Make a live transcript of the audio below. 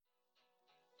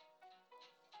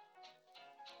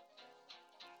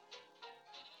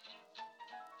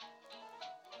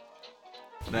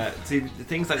See,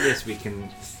 things like this we can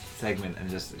segment and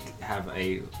just have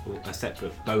a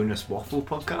separate bonus waffle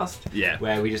podcast. Yeah.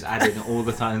 Where we just add in all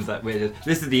the times that we're just...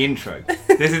 This is the intro.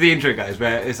 This is the intro, guys,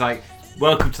 where it's like,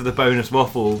 welcome to the bonus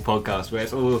waffle podcast, where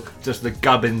it's all just the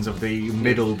gubbins of the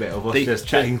middle bit of us just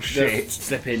chatting shit.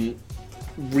 Flipping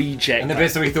reject. And the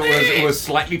bits that we thought was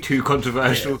slightly too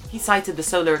controversial. He cited the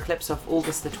solar eclipse of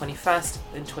August the 21st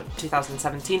in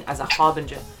 2017 as a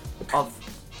harbinger of...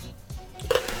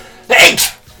 Hey!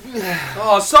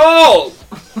 Oh, Saul!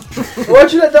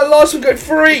 Why'd you let that last one go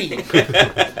free?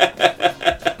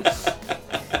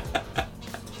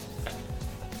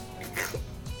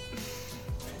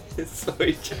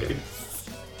 Sorry, James.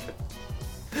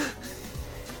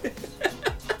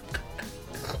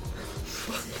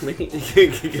 Me?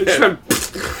 You're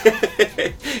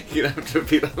gonna have to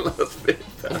repeat that last bit.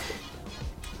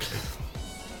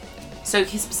 So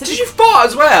he specifically... Did you fart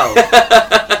as well?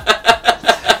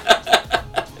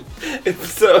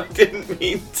 So I didn't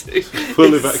mean to.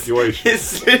 Full evacuation. It's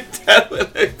sit down when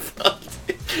I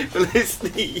farted. When I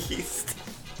sneezed.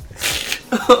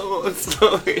 Oh, I'm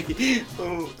sorry.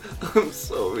 Oh, I'm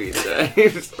sorry,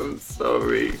 James. I'm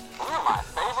sorry.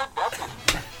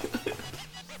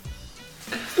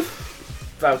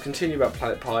 Val, continue about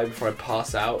Planet Pie before I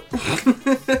pass out.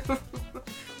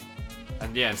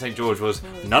 And yeah, and St. George was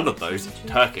none of those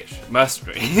Turkish.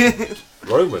 Mercenary.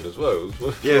 Roman as well.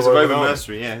 Yeah, it's a Roman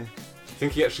mercenary, yeah. I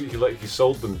think he actually he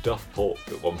sold them duff pork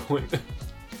at one point.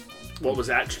 What was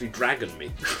actually dragon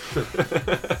meat?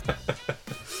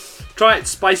 Try it,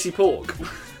 spicy pork.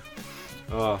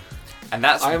 Oh. And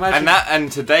that's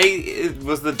and today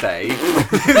was the day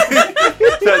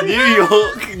that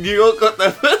New York got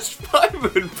their first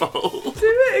fireman pole. Do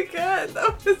it again.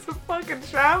 That was a fucking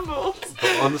shambles.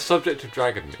 But on the subject of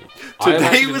dragon meat,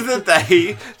 Today was the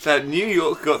day that New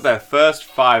York got their first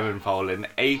fireman pole in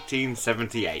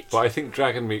 1878. But I think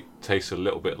dragon meat tastes a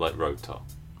little bit like road tar.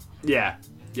 Yeah.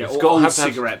 Yeah, It's or got to old have-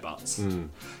 cigarette butts. Mm.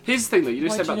 Here's the thing though, you Why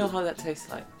just do said you know about... how that tastes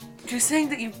like? You're saying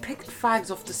that you picked fags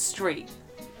off the street.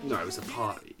 No, it was a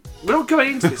party. We're not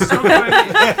going into this. It's not going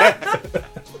into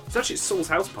It's actually Saul's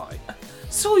house party.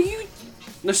 So you...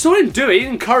 No, Saul didn't do it. He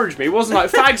didn't encourage me. It wasn't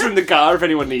like fags are in the car if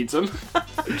anyone needs them.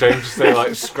 James is there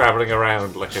like scrabbling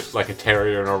around like a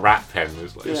terrier in a rat pen.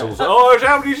 It's like, Yeah. it's all like, oh,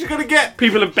 how many are you going to get?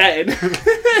 People are betting.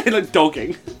 Like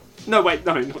dogging. No, wait,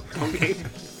 no, not dogging.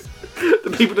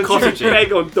 The people that Cottaging.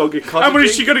 beg on dogging. How many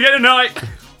is she going to get tonight?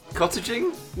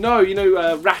 Cottaging? No, you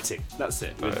know, ratting. That's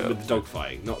it. With the dog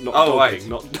fighting. Not Oh, dogging. right.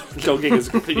 Not dogging is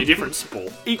a completely different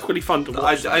sport. Equally fun to I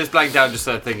watch. just blanked out just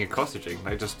thinking cottaging.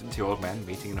 Like just two old men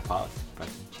meeting in a park.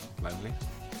 Lonely.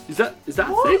 Is that a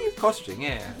thing? Cottaging,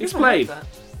 yeah. Explain.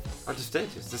 I just did.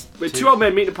 It's just Wait, two old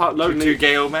men meeting apart lonely. two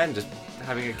gay old men just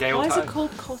having a gay old Why is time. it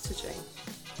called cottaging?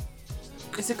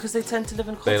 Is it because they tend to live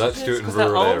in They cottages? like to do it in 'Cause they're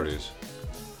rural old? areas.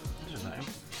 I don't know.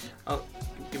 Oh,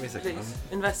 give me a second. Please,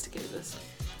 investigate this.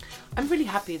 I'm really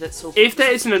happy that Saul... If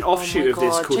there isn't an Oh offshoot my of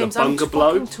this God, called James, a bunga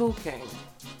blow, I'm talking.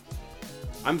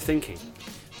 I'm thinking.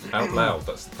 Out loud,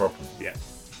 that's the problem. Yeah.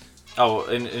 Oh,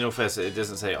 in all fairness, it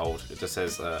doesn't say old. It just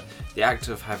says the act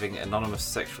of having anonymous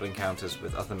sexual encounters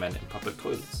with other men in public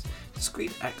toilets.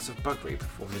 Discreet acts of buggery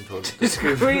performed in toilet.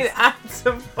 Discreet acts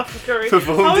of fuckery.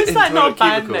 Performed How is in that not a toilet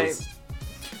band name? cubicles.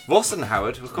 Ross and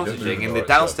Howard were don't cottaging even in know the it's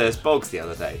downstairs bogs the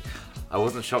other day. I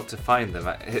wasn't shocked to find them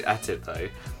at it though.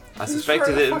 I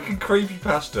suspected It's it. fucking creepy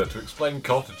pasta to explain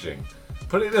cottaging.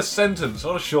 Put it in a sentence,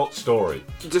 not a short story.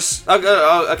 Just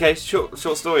Okay, short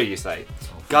story you say.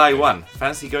 Guy 1,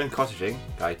 fancy going cottaging?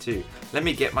 Guy 2, let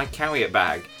me get my carrier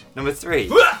bag. Number 3,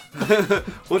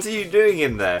 what are you doing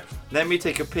in there? Let me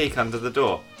take a peek under the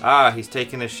door. Ah, he's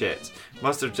taking a shit.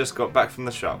 Must have just got back from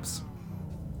the shops.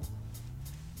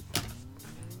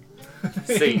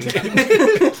 Scene.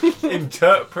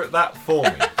 Interpret that for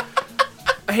me.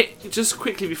 Hey, just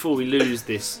quickly before we lose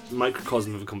this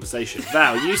microcosm of a conversation,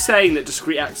 Val, you saying that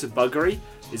Discreet Acts of Buggery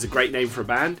is a great name for a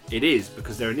band? It is,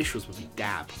 because their initials would be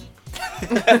DAB.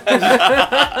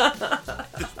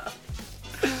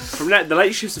 From that, the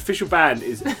Late Shift's official band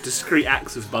is Discreet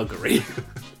Acts of Buggery.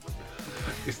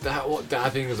 Is that what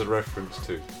dabbing is a reference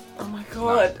to? Oh my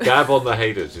god. Dab on the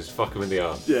haters, just fuck them in the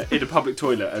arse. Yeah, in a public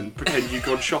toilet and pretend you've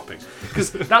gone shopping.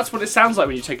 Because that's what it sounds like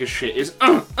when you take a shit, is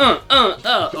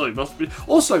Oh, it must be.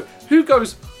 Also, who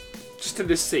goes, just in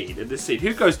this scene,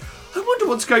 who goes, I wonder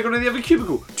what's going on in the other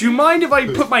cubicle. Do you mind if I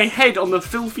put my head on the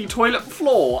filthy toilet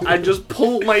floor and just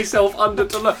pull myself under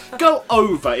to look? Go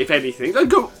over, if anything. Don't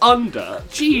go under.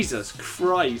 Jesus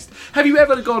Christ. Have you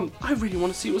ever gone, I really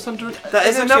want to see what's under it? That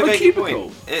is actually another a very cubicle.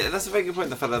 good point. That's a very good point,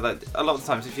 the fella that a lot of the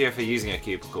times, if you're ever using a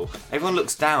cubicle, everyone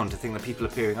looks down to think that people are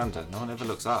peering under. No one ever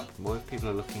looks up. What if people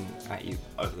are looking at you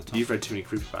over the top? You've read too many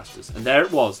creepypastas. And there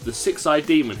it was, the six-eyed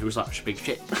demon who was like, big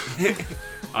shit.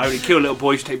 I only kill little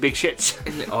boys who take big shits.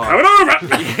 Oh. Coming over!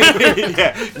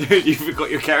 Yeah, you forgot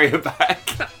your carrier bag.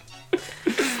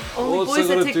 Only What's boys it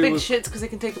that gotta take do big with- shits because they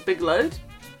can take a big load?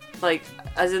 Like,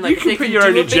 as in, like, You if can they put can your do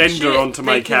own a big agenda shit, onto they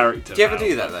my can- character. Do you ever Val.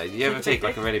 do that though? Do you ever Take take a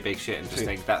like a dick? really big shit and just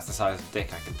think that's the size of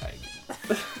dick I can take?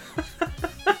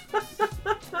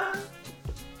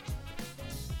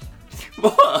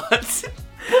 What? Isn't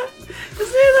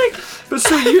it like... But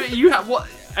so you have what?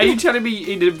 Are you telling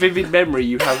me in a vivid memory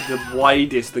you have the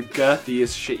widest, the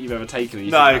girthiest shit you've ever taken? And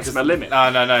you think that's my limit. No.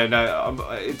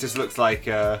 It just looks like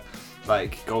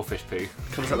goldfish poo.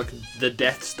 Comes out like the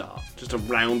Death Star, just a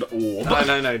round orb.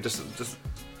 No, just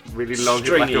really long, like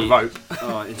Stringy. a rope.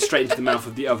 Oh, it's straight into the mouth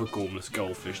of the other gormless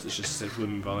goldfish that's just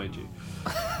swimming behind you.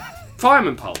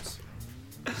 Fireman pulse.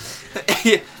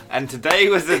 Yeah, and today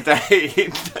was the day.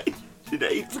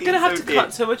 We're gonna have to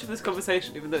cut so much of this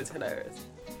conversation, even though it's hilarious.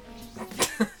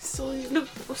 So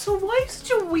why are you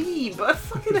such a weeb?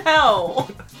 Fucking hell!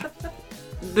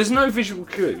 There's no visual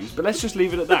clues, but let's just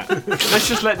leave it at that. Let's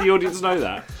just let the audience know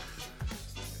that.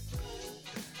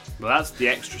 Well, that's the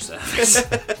extra service.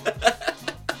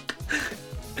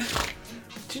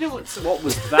 Do you know what? What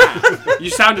was that? You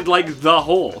sounded like the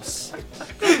horse.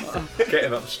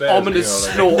 Getting upstairs. Ominous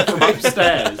snort from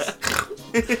upstairs.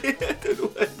 I don't know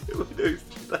why knows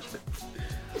that.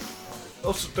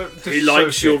 Also, don't He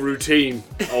likes your routine,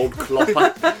 old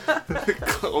clopper.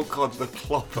 Oh god, the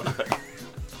clopper.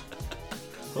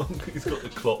 He's got the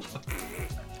clop.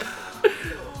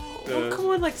 Oh, come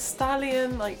on, like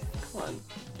stallion, like come on.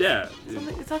 Yeah.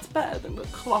 That's better than the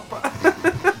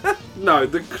clopper. No,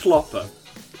 the clopper.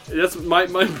 That's my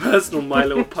personal My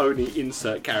Little Pony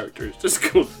insert character is just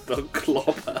called the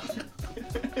clopper.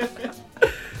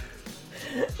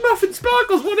 Muffin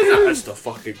Sparkles, what is that? That's the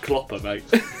fucking clopper, mate.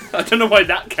 I don't know why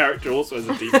that character also has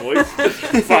a deep voice.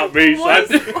 Fuck me, son.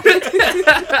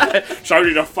 It's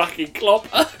only the fucking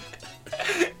clopper.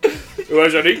 Who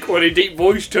has an equally deep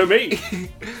voice to me.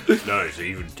 No, it's an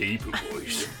even deeper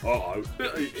voice. Oh,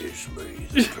 it's me,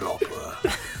 the clopper.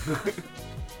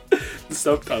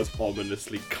 Sometimes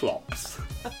ominously clops.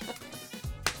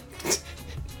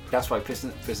 That's why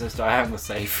Princess Diana was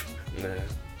safe. No.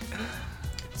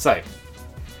 So,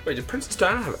 Wait, did Princess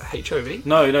Diana have HIV?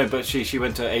 no, but she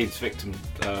went to AIDS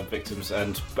victims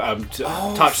and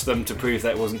touched them to prove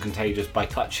that it wasn't contagious by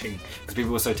touching, because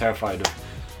people were so terrified of.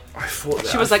 I thought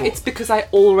She was like, it's because I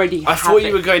already I have thought it.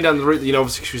 you were going down the route that, you know,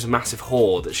 obviously she was a massive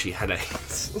whore, that she had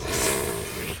AIDS.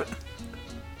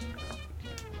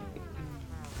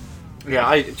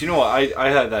 Yeah, do you know what?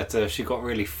 I heard that she got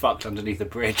really fucked underneath a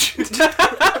bridge.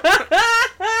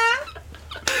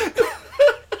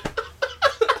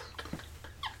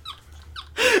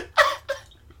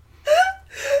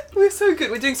 We're so good.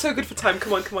 We're doing so good for time.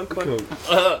 Come on.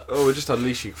 Oh, we're just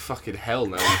unleashing fucking hell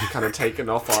now. We've kind of taken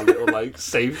off our little, like,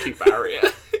 safety barrier.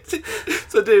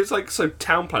 So, dude, it's like, so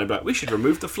town planning, like, we should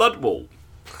remove the flood wall.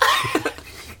 Okay.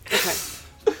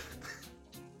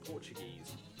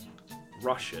 Portuguese,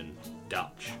 Russian,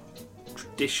 Dutch,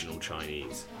 traditional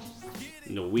Chinese,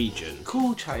 Norwegian,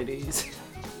 Cool Chinese.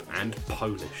 and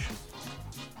Polish.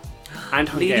 And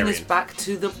Hungarian. Leading us back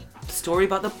to the story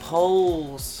about the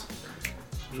Poles.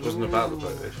 It wasn't about the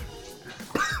British.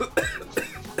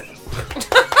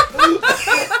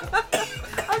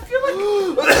 I feel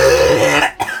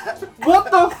like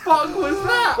What the fuck was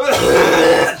that?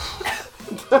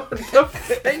 The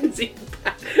frenzy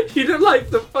pack. You look like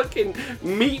the fucking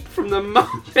meat from the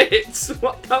Muppets.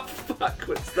 What the fuck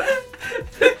was that?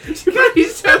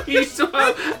 Please tell me you saw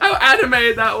how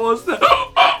animated that was. it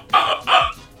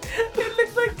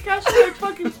looks like Cashmere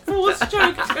fucking force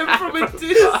choked him from a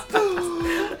distance.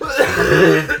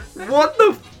 What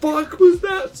the fuck was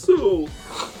that, Saul?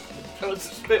 I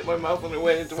just spit my mouth on the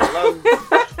way into my lungs.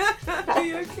 Are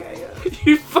you okay?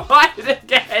 You fired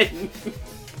again.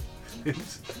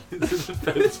 It's a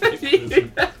defense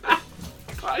mechanism.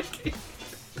 Fucking.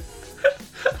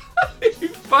 You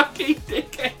fucking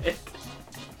dickhead.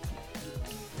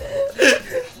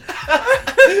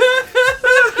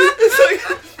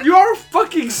 You're a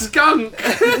fucking skunk.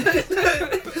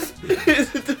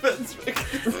 It's a defense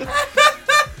mechanism.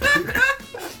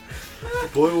 The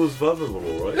boy was vulnerable,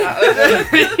 alright?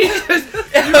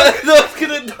 I was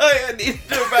gonna die. I needed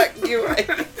to evacuate.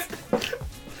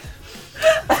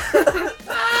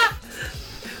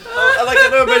 I like to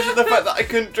know mention the fact that I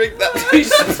couldn't drink that. You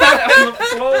spat it on the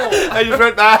floor. I just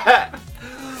went that.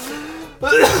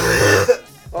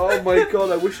 Oh my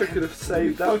god! I wish I could have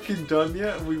saved that. Fucking done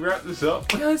yet? Have we wrap this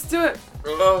up? Yeah, let's do it.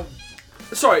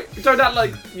 Sorry, don't act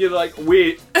like you're like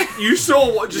weird. You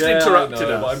saw what just interrupted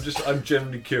I know, us. but I'm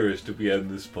genuinely curious. Did we end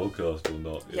this podcast or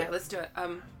not? Yeah, let's do it.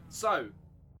 So,